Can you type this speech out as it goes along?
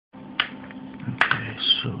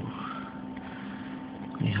So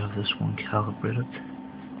we have this one calibrated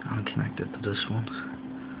and connected to this one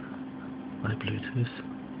by Bluetooth.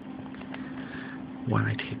 When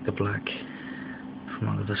I take the black from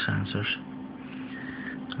under the sensors,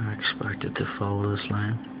 I expect it to follow this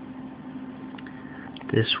line.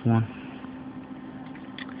 This one,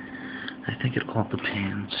 I think it all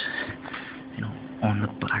depends, on the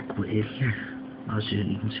back wave here. As you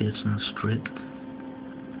can see, it's not straight.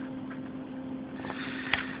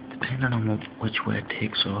 Depending on which way it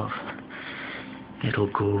takes off,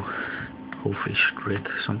 it'll go hopefully straight.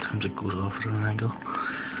 Sometimes it goes off at an angle,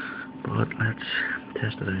 but let's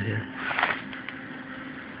test it out here.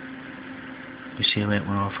 You see how it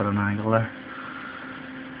went off at an angle there?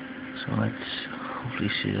 So let's hopefully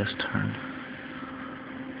see this turn.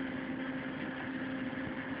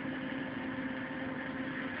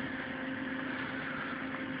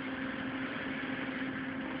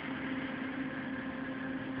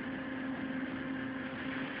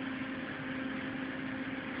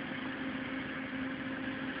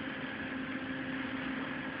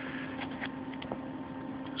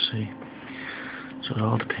 See, so it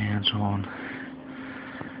all depends on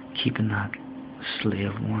keeping that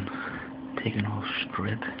slave one taken off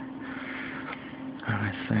straight, and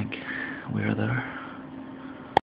I think we're there.